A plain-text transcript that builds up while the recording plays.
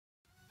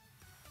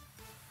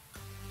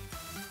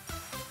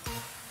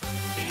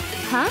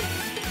Huh?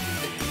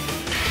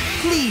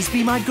 Please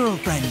be my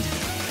girlfriend.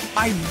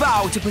 I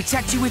vow to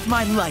protect you with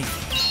my life.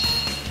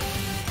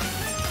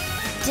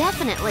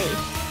 Definitely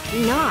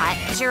not.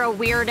 You're a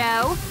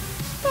weirdo.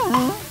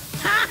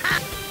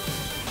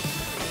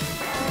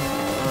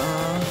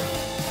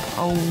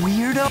 A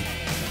weirdo?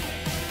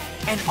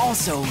 And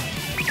also...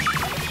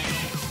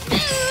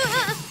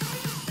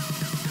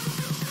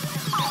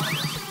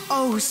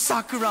 Oh,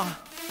 Sakura!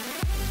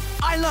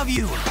 I love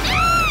you!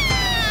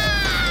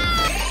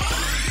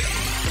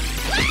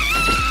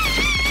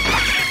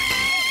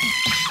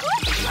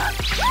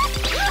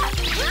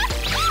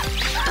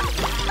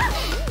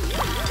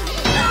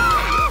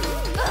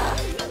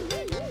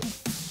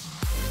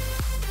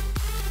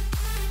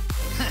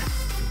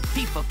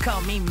 People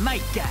call me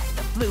Might Guy,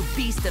 the blue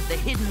beast of the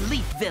Hidden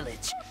Leaf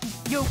Village.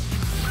 Yo...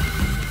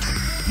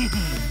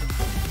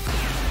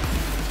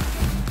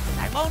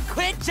 I won't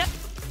quit just...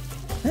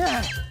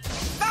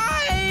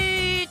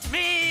 Fight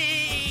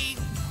me!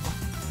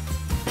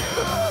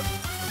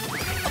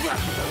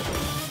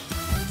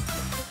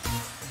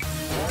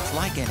 It's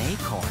like an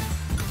acorn.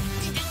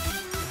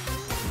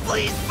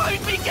 Please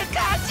fight me,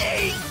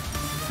 Kakashi!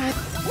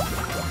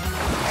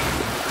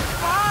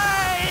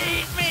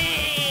 Fight me!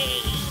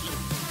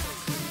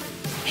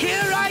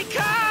 Here I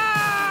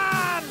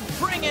come!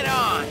 Bring it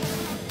on!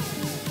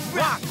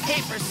 Rock,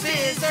 paper,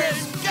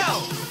 scissors,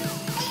 go!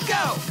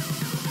 Go!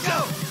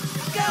 Go!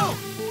 Go!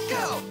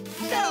 Go!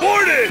 Go!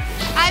 Morning!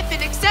 I've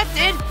been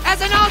accepted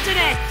as an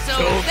alternate,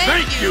 so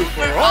thank you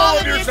for all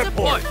of your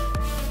support.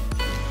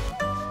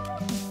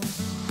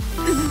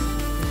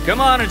 Come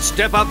on and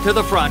step up to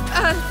the front.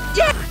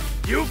 Yeah!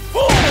 You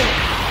fool!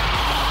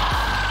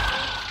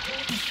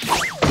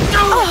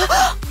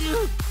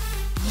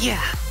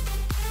 Yeah!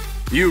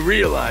 You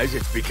realize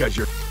it's because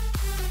you're...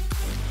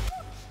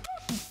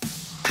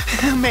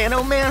 Man,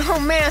 oh man, oh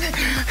man!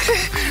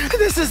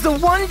 This is the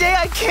one day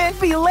I can't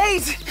be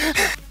late!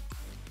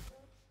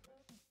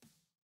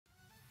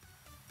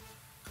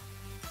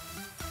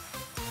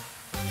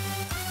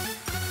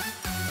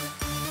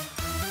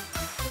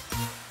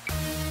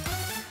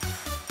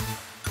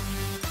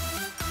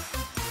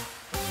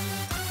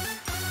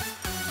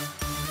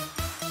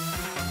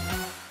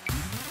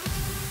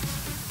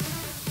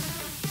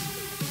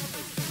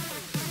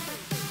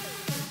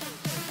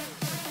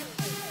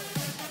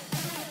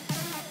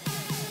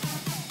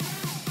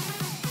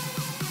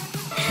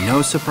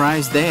 No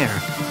surprise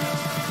there.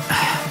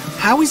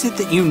 How is it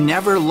that you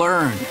never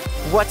learn?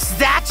 What's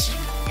that?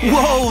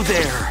 Whoa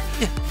there!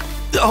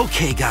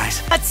 Okay,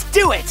 guys, let's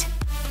do it!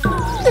 The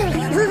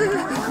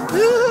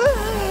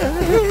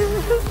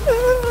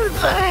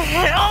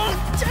hell?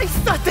 I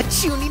thought the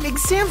tuning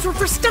exams were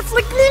for stuff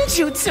like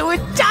ninjutsu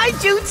and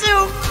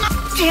taijutsu!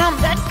 Damn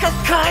that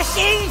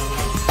Kakashi!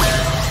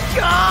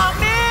 Oh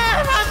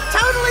man, I'm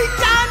totally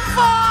done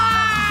for!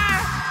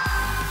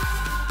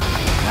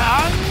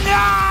 Oh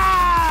no!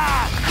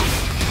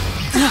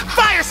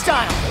 Fire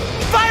style!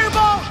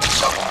 Fireball!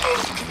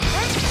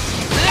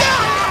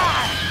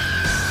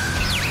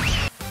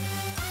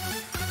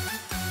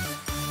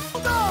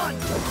 Hold on!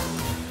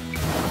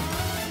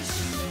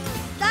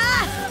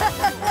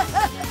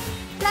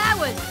 That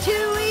was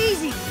too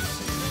easy.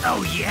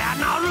 Oh yeah,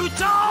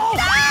 Naruto!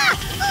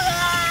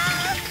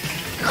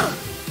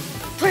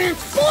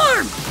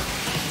 Transform!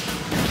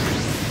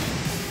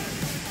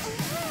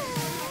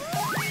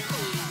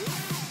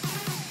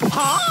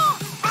 Huh?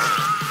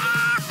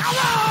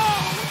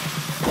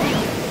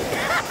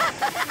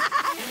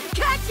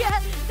 Gotcha!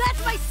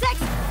 That's my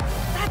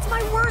That's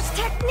my worst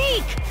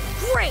technique!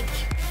 Great!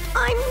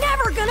 I'm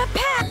never gonna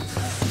pass!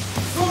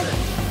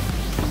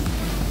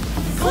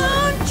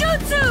 Clone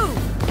Jutsu!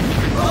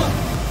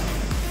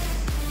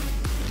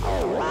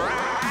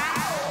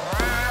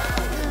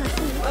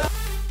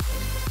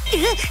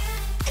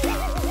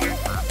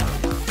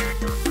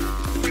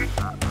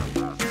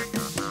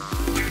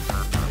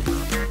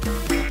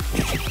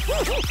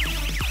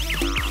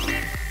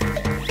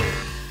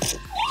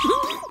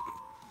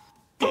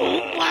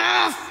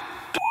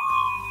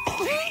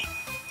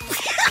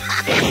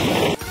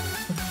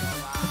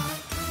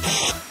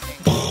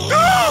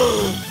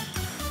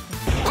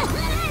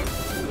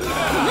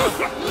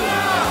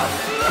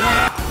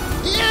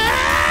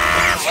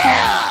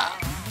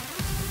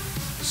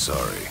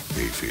 Sorry,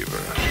 hay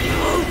fever.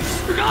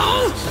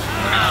 No!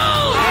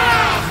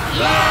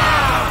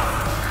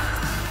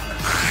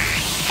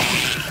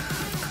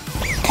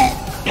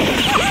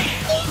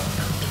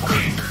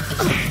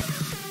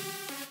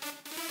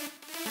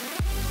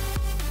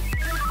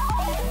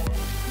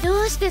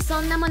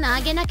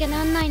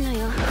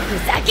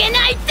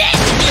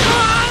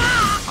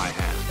 I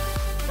have.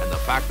 And the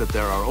fact that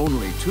there are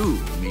only two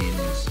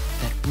means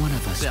that one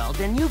of us... Well,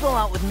 then you go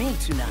out with me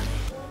tonight.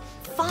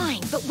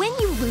 Fine, but when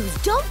you lose,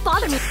 don't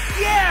bother me.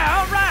 Yeah,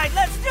 all right,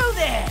 let's do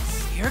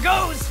this. Here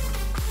goes.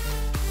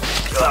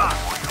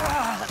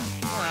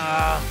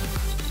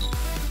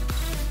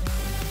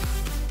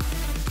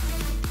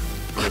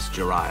 Miss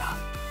Jiraiya,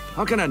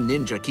 how can a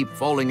ninja keep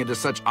falling into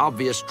such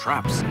obvious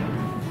traps?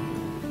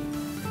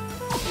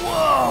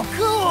 Whoa,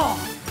 cool!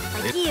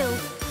 Like you.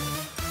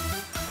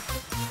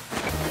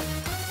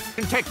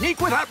 Technique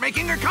without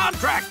making a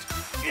contract.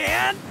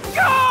 And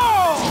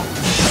go!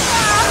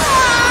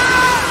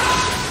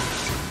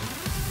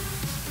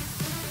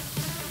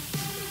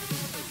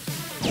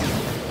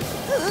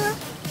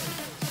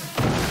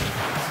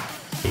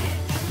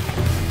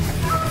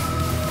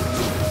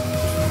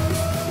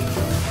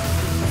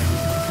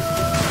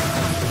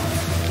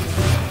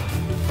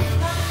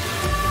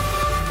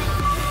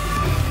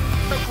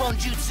 Clone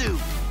jutsu.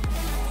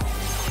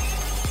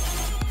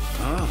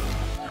 Huh?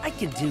 I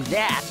can do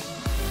that.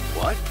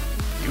 What?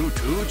 You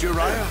too,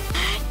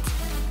 Jiraiya?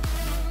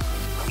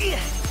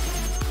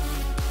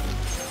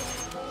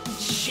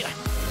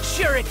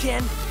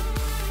 Shuriken.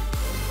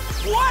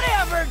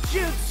 Whatever,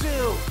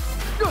 jutsu.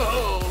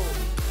 Go!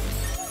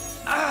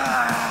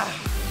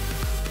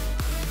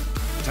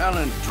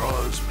 Talent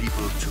draws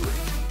people to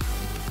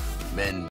it. Men